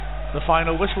The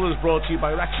final whistle is brought to you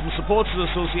by Wrexham Supporters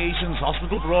Association's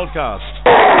Hospital Broadcast.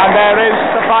 And there is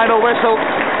the final whistle.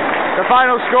 The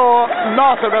final score,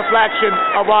 not a reflection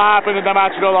of what happened in the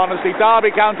match, in all honesty.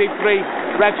 Derby County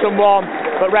 3, Wrexham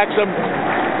 1, but Wrexham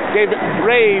gave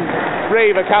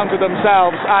brave account of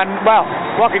themselves, and, well,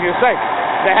 what can you say?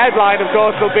 The headline, of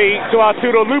course, will be to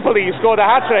Arturo Lupoli, who scored a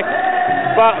hat-trick,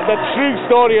 but the true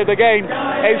story of the game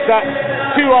is that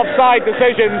two offside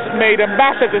decisions made a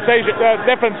massive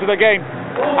difference to the game,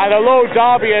 and although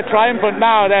Derby are triumphant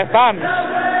now, their fans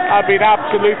have been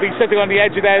absolutely sitting on the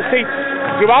edge of their seats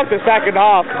throughout the second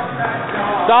half.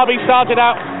 Derby started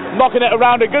out knocking it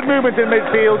around, a good movement in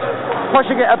midfield,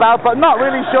 pushing it about, but not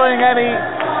really showing any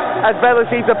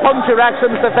ability to puncture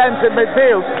Wrexham's defence in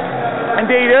midfield.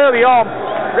 Indeed, early on,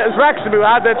 it was Wrexham who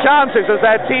had their chances, as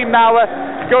their team now are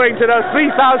going to those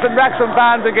 3,000 Wrexham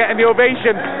fans and getting the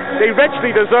ovation they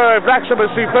richly deserve. Wrexham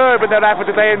was superb in their effort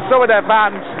today, and so were their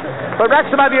fans. But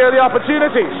Wrexham had the early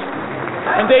opportunities.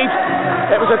 Indeed,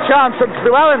 it was a chance from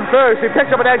Llewellyn first. He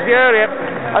picked up an edge of the area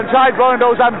and tried throwing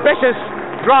those ambitious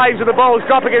drives with the balls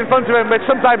dropping in front of him, which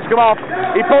sometimes come off.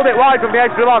 He pulled it wide from the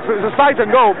edge of the box, but it was a sight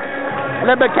and goal. And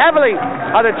then McEvely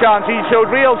had a chance. He showed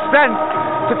real strength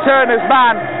to turn his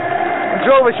man and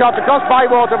drove a shot across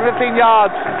Bywater for 15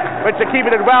 yards, which the keeper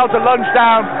did well to lunge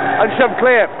down and shove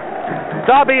clear.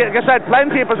 Derby, like I said,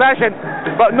 plenty of possession,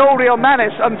 but no real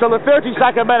menace until the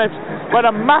 32nd minute, when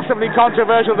a massively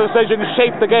controversial decision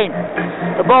shaped the game.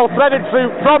 The ball threaded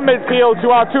through from midfield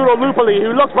to Arturo Lupoli,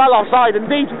 who looked well offside.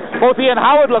 Indeed, both he and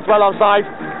Howard looked well offside.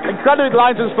 Incredibly, the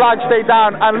linesman's flag stayed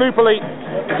down, and Lupoli,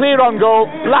 clear on goal,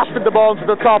 blasted the ball into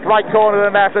the top right corner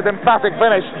of the net with an emphatic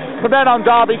finish. From then on,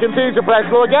 Derby continued to press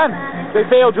low again. They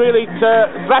failed really to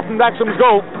threaten Wrexham's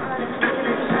goal.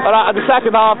 But at the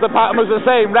second half, the pattern was the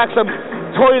same. Wrexham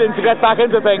toiling to get back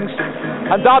into things,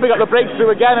 and Derby got the breakthrough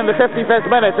again in the 55th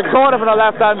minute. The corner from the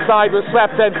left-hand side was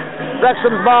swept in.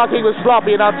 Wrexham's marking was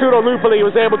sloppy, and Arturo Lupoli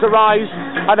was able to rise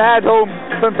and head home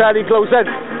from fairly close in.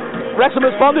 Wrexham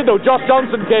responded though. Josh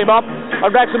Johnson came up, and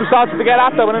Wrexham started to get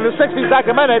at them, and in the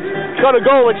 62nd minute got a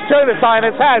goal which turned the tie in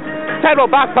its head.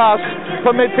 Terrible back pass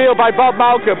from midfield by Bob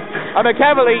Malcolm, and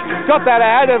McEvely got there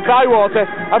ahead of Bywater,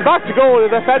 and back to goal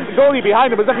with the goalie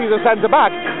behind him as if he was a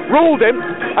centre-back, rolled him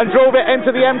and drove it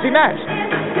into the empty net.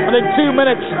 And in 2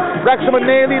 minutes, Wrexham were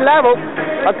nearly level.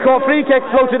 A free kick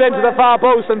floated into the far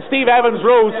post, and Steve Evans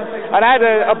rose and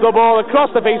headed up the ball across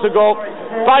the face of goal.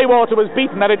 Bywater was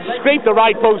beaten, and it scraped the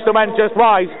right post and went just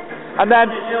wide. And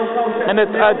then, in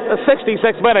the 66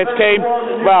 minutes came,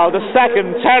 well, the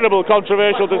second terrible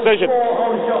controversial decision.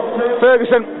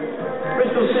 Ferguson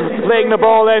playing the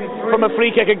ball in from a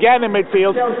free kick again in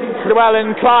midfield.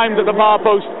 Llewellyn climbed at the far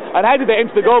post and headed it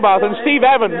into the goal mouth, and Steve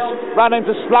Evans ran in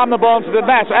to slam the ball into the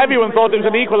net. Everyone thought it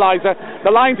was an equaliser.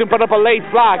 The linesman put up a late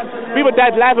flag. We were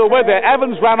dead level with it.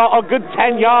 Evans ran a good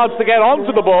 10 yards to get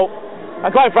onto the ball,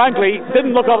 and quite frankly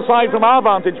didn't look offside from our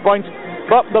vantage point.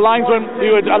 But the linesman,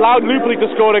 who had allowed Lupoli to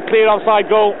score a clear offside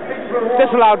goal,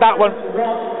 disallowed that one,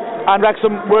 and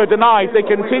Wrexham were denied. They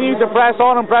continued to press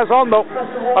on though.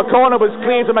 A corner was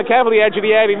clear to McEvely, edge of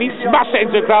the area, and he smashed it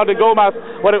into a crowded goalmouth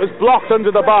when it was blocked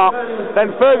under the bar.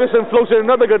 Then Ferguson floated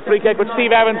another good free kick, but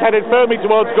Steve Evans headed firmly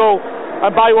towards goal,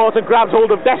 and Bywater grabbed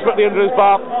hold of desperately under his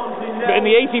bar. But in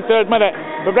the 83rd minute,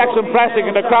 with Wrexham pressing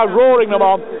and the crowd roaring them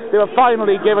on, they were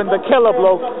finally given the killer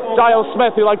blow. Giles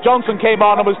Smith, who like Johnson came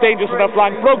on and was dangerous on the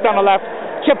flank, broke down the left,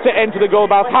 chipped it into the goal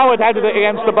mouth. Howard headed it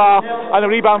against the bar, and the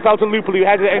rebound fell to Lupoli, who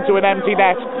headed it into an empty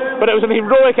net. But it was an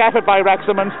heroic effort by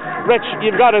Wrexham, and Rich,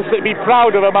 you've got to be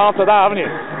proud of him after that, haven't you?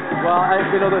 Well,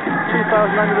 you know, there's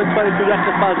 2,922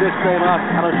 Wrexham fans this game, and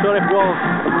I'm sure if one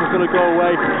was going to go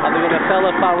away, and they're going to tell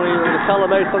their family, they're going to tell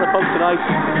their mates on the pub tonight,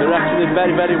 the Wrexham did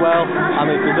very, very well, and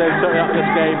they deserve something out of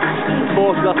this game.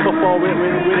 Unfortunately, that football, we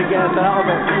didn't get anything out of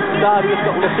it. Derby just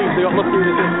got lucky. They got lucky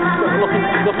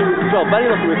very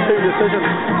lucky with two decisions,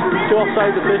 two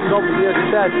offside decisions, obviously, as you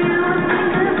said.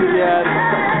 Yeah,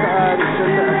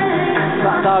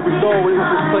 that Derby goal, which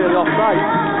was clearly offside,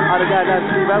 and again,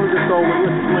 Steve Evans' goal,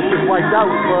 which was wiped out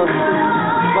for,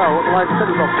 well, the line said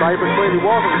it was offside, but clearly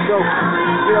wasn't. So,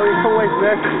 you know, you come away from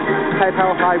this, head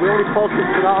held high. We only positive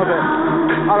come out of it.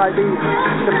 Alright, the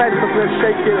defence was a bit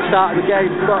shaky at the start of the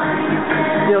game, but,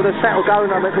 you know, they settled down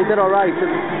on it, they did alright,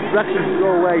 and Wrexham can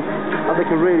go away, and they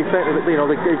can really think that, you know,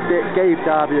 they gave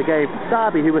Derby a game.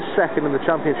 Derby, who was second in the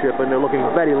Championship, and they're looking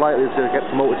very likely to get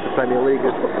promoted to the Premier League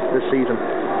this season.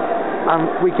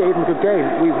 And we gave them a good game.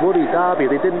 We worried Derby.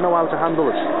 They didn't know how to handle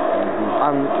us.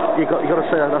 And you got to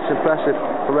say that's impressive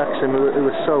for Wrexham, who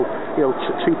was so, you know,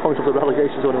 2 points off the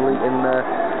relegation zone in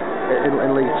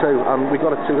in League Two, and we've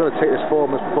got to take this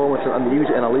performance and use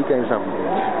it in our league games now.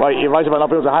 Right, you're right about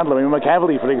not being able to handle him.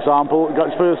 McEvely, for example,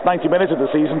 got his first 90 minutes of the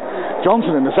season.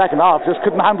 Johnson in the second half just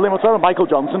couldn't handle him whatsoever. Michael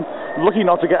Johnson, lucky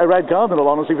not to get a red card, in all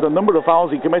honesty, for the number of fouls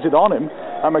he committed on him.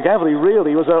 And McEvely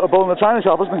really was a bull in the china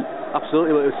shop, wasn't he?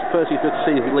 Absolutely. It was firstly good to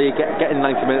see Lee getting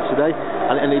 90 minutes today,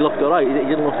 and he looked alright. He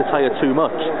didn't look to tire too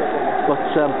much, but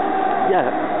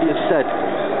yeah, as you said,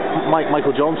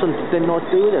 Michael Johnson didn't know what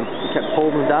to do with him. He kept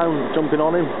holding him down, jumping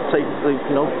on him, taking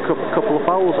couple of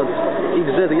fouls, and he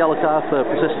deserved the yellow card for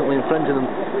persistently infringing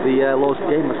the laws of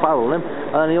the game and fouling him,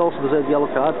 and then he also deserved the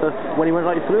yellow card for when he went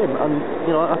right through him. And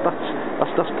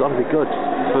that's got to be good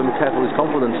for McEvely's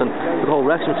confidence, and the whole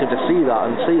Wrexham team to see that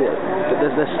and see it. That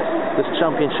there's this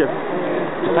championship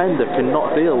defender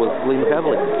cannot deal with Lee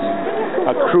McEvely.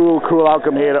 A cruel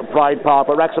outcome here at Pride Park,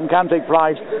 but Wrexham can take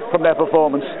pride from their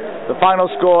performance. The final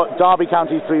score, Derby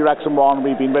County 3, Wrexham 1.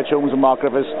 We've been Rich Holmes and Mark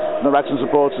Griffiths from the Wrexham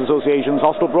Supporters Association's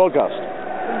Hostel broadcast.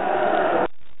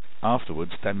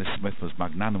 Afterwards, Dennis Smith was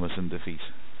magnanimous in defeat.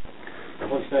 I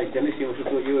want to say, Dennis, you also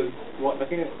thought you were right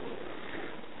back in it?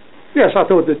 Yes, I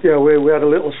thought that we had a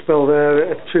little spell there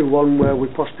at 2-1 where we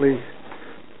possibly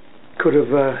could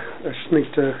have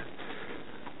sneaked a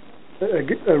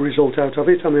result out of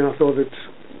it. I mean, I thought that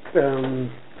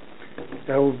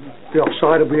the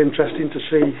offside will be interesting to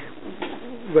see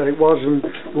where it was, and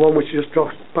the one which just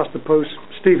dropped past the post.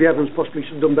 Stevie Evans possibly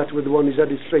should have done better with the one he's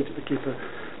headed straight at the keeper.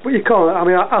 But you can't. I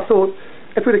mean, I thought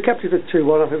if we'd have kept it at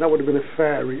 2-1, I think that would have been a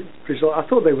fair result. I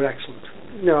thought they were excellent.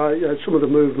 Some of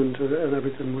the movement and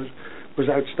everything was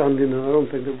outstanding, and I don't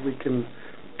think that we can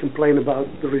complain about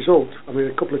the result. I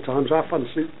mean, a couple of times I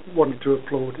wanted to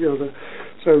applaud.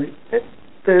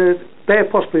 They're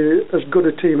possibly as good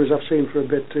a team as I've seen for a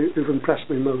bit, who've impressed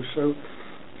me most. So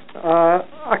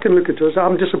I can look at us.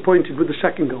 I'm disappointed with the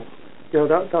second goal.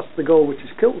 That's the goal which has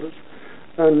killed us,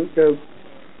 and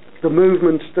the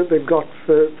movements that they've got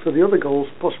for the other goals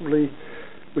possibly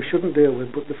we shouldn't deal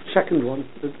with. But the second one,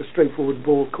 the straightforward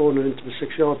ball corner into the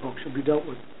 6-yard box, should be dealt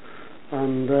with.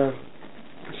 And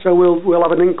so we'll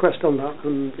have an inquest on that.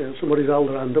 And somebody's held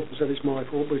their hand up and said it's my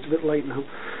fault, but it's a bit late now.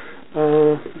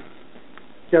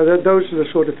 Those are the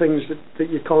sort of things that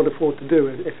you can't afford to do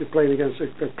if you're playing against a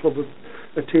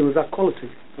team of that quality,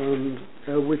 and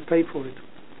we've paid for it.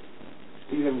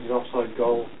 Steve Evans' offside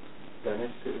goal,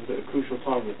 Dennis, it was at a crucial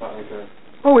time with that.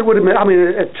 Oh, it would have been. I mean,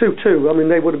 at 2-2, I mean,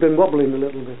 they would have been wobbling a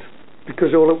little bit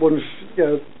because all at once,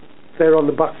 they're on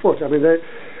the back foot. I mean,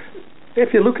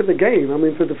 if you look at the game, I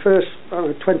mean, for the first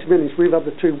 20 minutes, we've had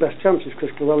the two best chances.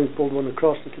 Chris Llewellyn pulled one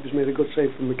across. The keeper's made a good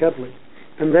save from McEvely.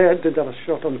 And they did have a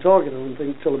shot on target, I don't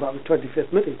think, until about the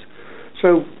 25th minute.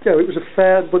 So, it was a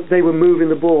fair, but they were moving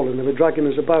the ball and they were dragging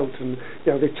us about, and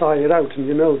they tire it out, and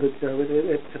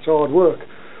that it's hard work.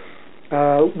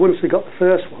 Once they got the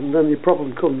first one, then the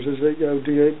problem comes is that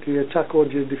do you attack or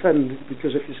do you defend?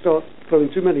 Because if you start throwing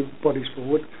too many bodies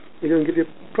forward, you're going to give you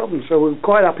problems. So we're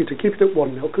quite happy to keep it at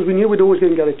 1-0 because we knew we'd always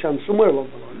going to get a chance somewhere along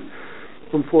the line.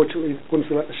 Unfortunately, once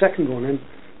we let the second one in,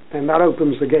 and that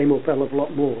opens the game up a hell of a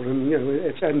lot more, and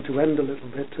it's end to end a little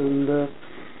bit, and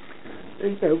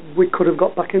we could have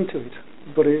got back into it,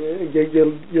 but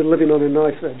you're living on a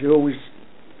knife edge. You're always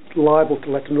liable to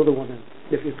let another one in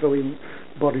if you're throwing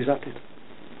bodies at it.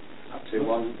 Up to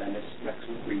 1, Dennis,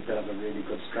 Wrexham, we did have a really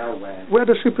good spell where we had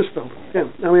a super spell.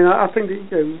 Yeah, I mean, I think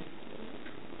that,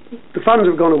 the fans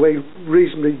have gone away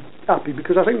reasonably happy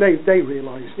because I think they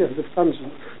realise, the fans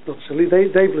are not silly.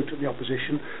 They've looked at the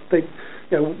opposition.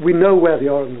 We know where they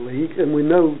are in the league, and we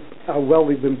know how well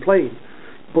they've been playing.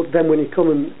 But then when you come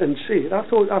and see it, I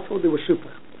thought they were super.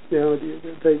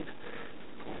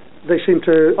 They seem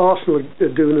to. Arsenal are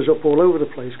doing us up all over the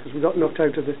place because we got knocked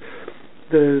out of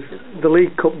the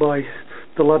League Cup by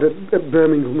the lad at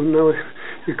Birmingham, and now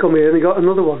you come here and you got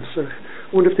another one. So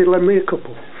I wonder if they'd lend me a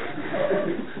couple.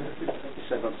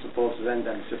 Supporters end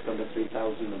and just under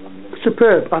 3,000 of them.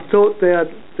 Superb. I thought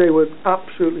they were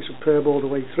absolutely superb all the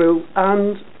way through,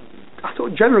 and I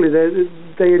thought generally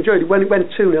they enjoyed it. When it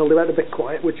went 2-0, they went a bit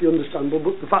quiet, which is understandable,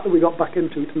 but the fact that we got back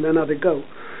into it and then had a go,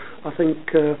 I think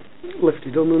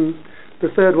lifted them, and the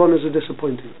third one is a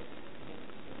disappointing.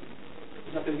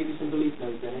 Is that going to give you some belief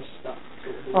now, Dennis?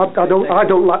 I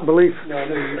don't lack belief. No, I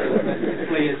know the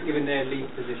players given their league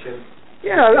position.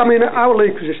 Yeah, I mean, our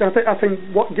league position, I think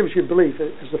what gives you belief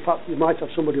is the fact that you might have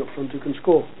somebody up front who can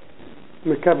score.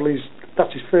 McEvely's,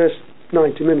 that's his first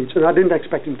 90 minutes, and I didn't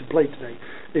expect him to play today.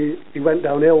 He went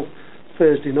down ill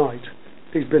Thursday night.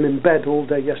 He's been in bed all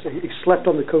day yesterday. He slept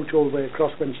on the coach all the way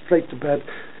across, went straight to bed.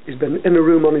 He's been in a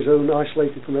room on his own,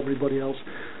 isolated from everybody else.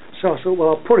 So I thought, well,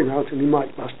 I'll put him out and he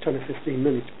might last 10 or 15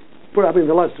 minutes. But I mean,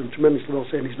 the lad's done tremendously well,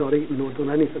 saying he's not eaten or done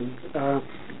anything.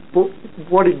 But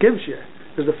what it gives you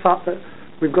is the fact that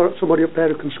we've got somebody up there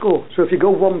who can score. So if you go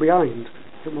one behind,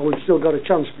 well, we've still got a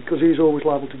chance because he's always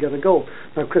liable to get a goal.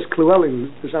 Now, Chris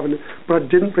Llewellyn was having, but I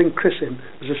didn't bring Chris in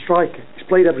as a striker. He's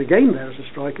played every game there as a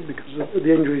striker because of the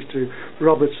injuries to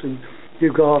Roberts and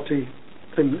Ugarte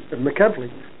and McEvely.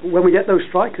 When we get those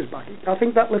strikers back, I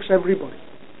think that lifts everybody.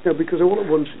 Because all at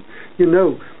once, you're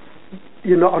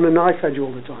not on a knife edge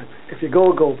all the time. If you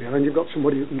go a goal behind, you've got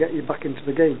somebody who can get you back into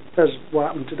the game. That's what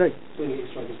happened today.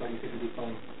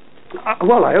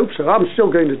 Well, I hope so. I'm still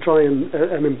going to try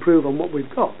and improve on what we've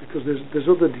got because there's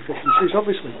other deficiencies,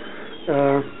 obviously.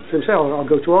 I'll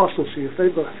go to Arsenal, see if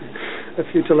they've got a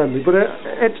few to lend me. But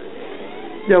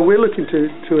we're looking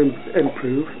to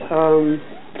improve.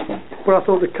 But I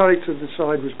thought the character of the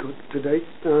side was good today,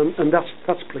 and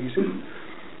that's pleasing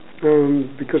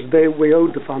because we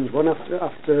owed the fans one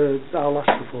after our last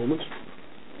performance.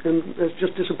 And it's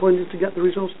just disappointing to get the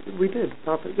results that we did.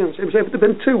 I think, if it had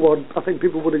been 2-1, I think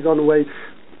people would have gone away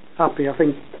happy. I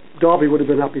think Derby would have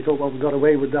been happy, thought, well, we got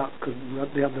away with that because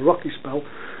they had the rocky spell,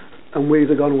 and we'd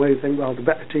have gone away and think, well, the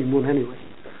better team won anyway.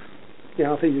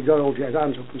 I think you've got to hold your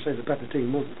hands up and say the better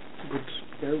team won. But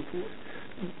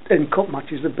in cup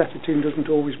matches, the better team doesn't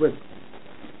always win.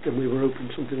 And we were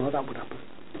hoping something like that would happen.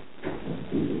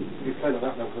 You play like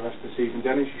that now for the rest of the season,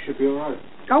 Dennis, you should be alright.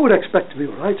 I would expect to be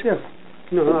alright, yeah.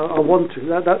 I want to.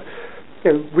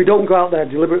 We don't go out there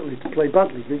deliberately to play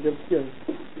badly.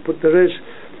 But there is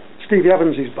Stevie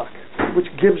Evans is back,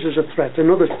 which gives us a threat.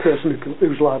 Another person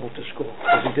who's liable to score,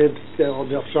 as he did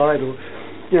on the offside. Or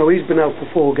he's been out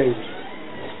for 4 games,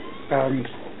 and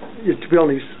to be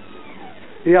honest,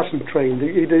 he hasn't trained.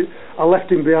 I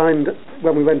left him behind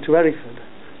when we went to Hereford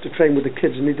to train with the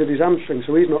kids, and he did his hamstring,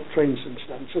 so he's not trained since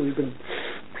then. So he's been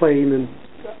playing, and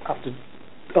after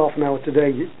half an hour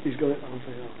today, he's got it.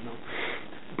 No.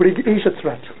 But he's a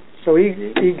threat, so he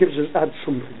adds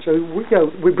something. So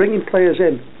we're bringing players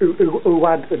in who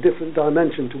add a different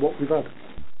dimension to what we've had.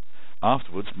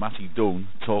 Afterwards, Matty Doan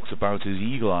talks about his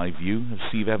eagle-eye view of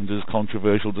Steve Evans'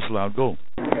 controversial disallowed goal.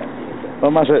 Well,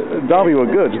 Matt, Derby were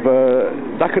good, but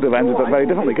that could have ended up very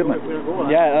differently, couldn't it?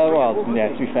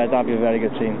 To be fair, Derby were a very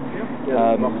good team.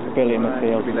 Brilliant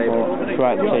midfield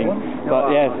throughout the team. But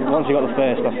once we got the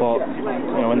first, I thought,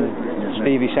 when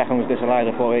Stevie's second was disallowed,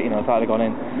 I thought, if that had gone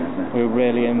in, we were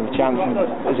really in with a chance.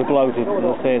 It was a blow to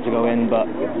the third to go in, but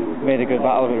we made a good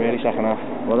battle of it really second half.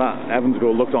 Well, that Evans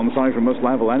goal looked onside from us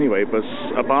level anyway, but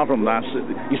apart from that,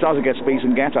 you started to get space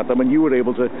and get at them, and you were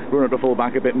able to run at the full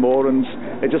back a bit more, and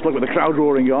it just looked with the crowd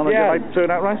roaring on. Did I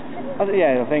turn out right? I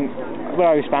think where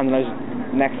I was standing, I was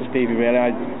next to Stevie really.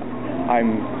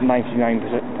 I'm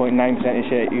 99.9%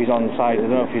 sure he was on the side. I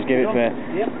don't know if he was giving it for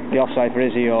the offside for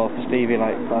Izzy or for Stevie.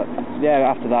 But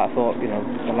after that I thought, the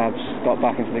lads got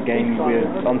back into the game. We were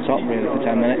on top really for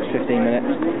 10 minutes, 15 minutes.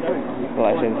 But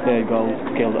like I said, the third goal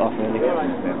killed it off really.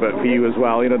 But for you as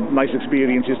well, nice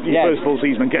experience. Your first full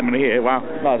season and getting here, wow.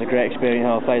 That was a great experience.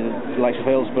 I played the likes of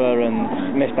Hillsborough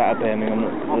and missed out at Birmingham,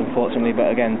 unfortunately.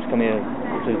 But again, to come here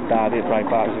to Derby at Pride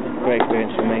Park was a great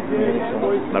experience for me. Really, so.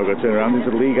 Now we've got to turn around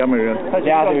into the league, haven't we? I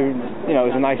do. It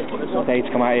was a nice day to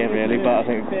come out here, really. But I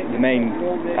think the main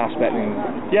aspect and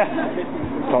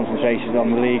concentration is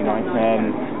on the league now.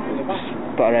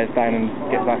 Put our heads down and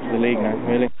get back to the league now,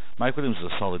 really. Mike Williams was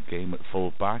a solid game at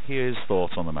full back. Here's his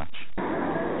thoughts on the match.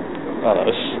 Well,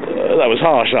 that was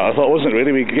harsh. I thought, wasn't it? Really,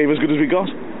 we gave as good as we got.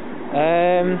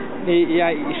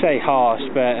 You say harsh,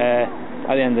 but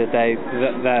at the end of the day,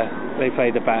 they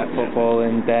played the better football,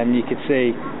 and you could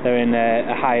see they're in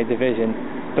a higher division.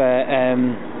 But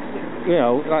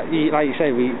like you say,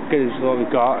 we good as what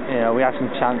we've got. We had some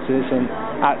chances, and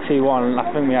at 2-1, I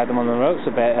think we had them on the ropes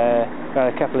a bit. We had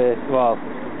a couple of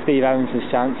Steve Evans'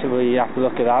 chance. We have to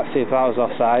look at that, see if that was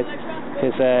offside,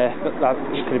 because that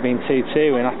could have been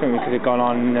 2-2, and I think we could have gone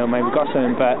on, maybe got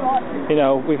something. But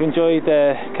we've enjoyed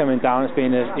coming down. It's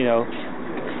been a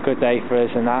good day for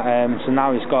us, and that. So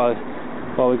now we've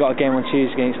got a game on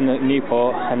Tuesday against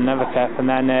Newport and another cup, and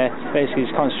then basically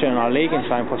just concentrating on our league and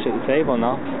trying to push it to the table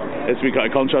now. It's been quite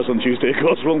a contrast on Tuesday, of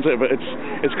course, won't it? But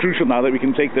it's crucial now that we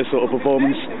can take this sort of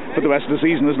performance for the rest of the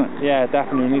season, isn't it? Yeah,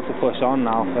 definitely. We need to push on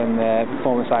now from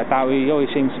performance like that. We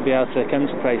always seem to be able to come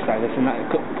to a place like this and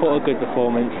put a good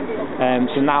performance.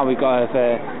 So now we've got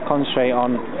to concentrate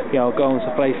on going to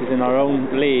places in our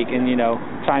own league and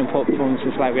try and put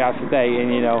performances like we have today and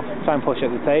try and push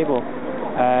up the table.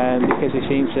 Because we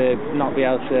seem to not be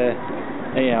able to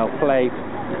play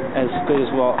as good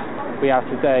as what we have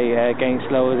today against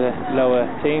lower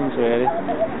teams, really.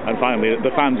 And finally,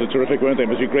 the fans are terrific, weren't they?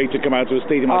 It must be great to come out to a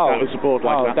stadium like that with support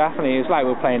like that. Oh, definitely. It's like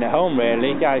we're playing at home,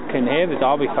 really. I can hear the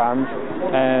Derby fans.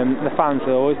 The fans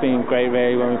have always been great,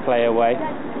 really, when we play away.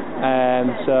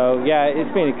 So yeah,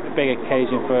 it's been a big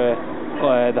occasion for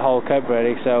the whole club,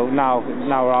 really. So now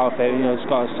we're out of it. Just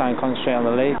got to try and concentrate on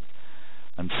the league.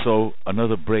 And so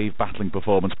another brave battling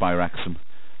performance by Wrexham,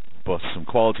 but some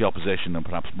quality opposition and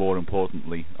perhaps more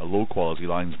importantly a low quality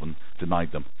linesman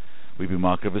denied them. We've been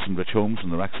Mark Rivers and Rich Holmes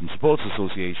from the Wrexham Supporters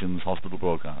Association's Hospital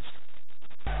Broadcast.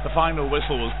 The final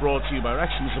whistle was brought to you by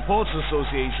Wrexham Supporters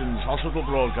Association's Hospital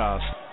Broadcast.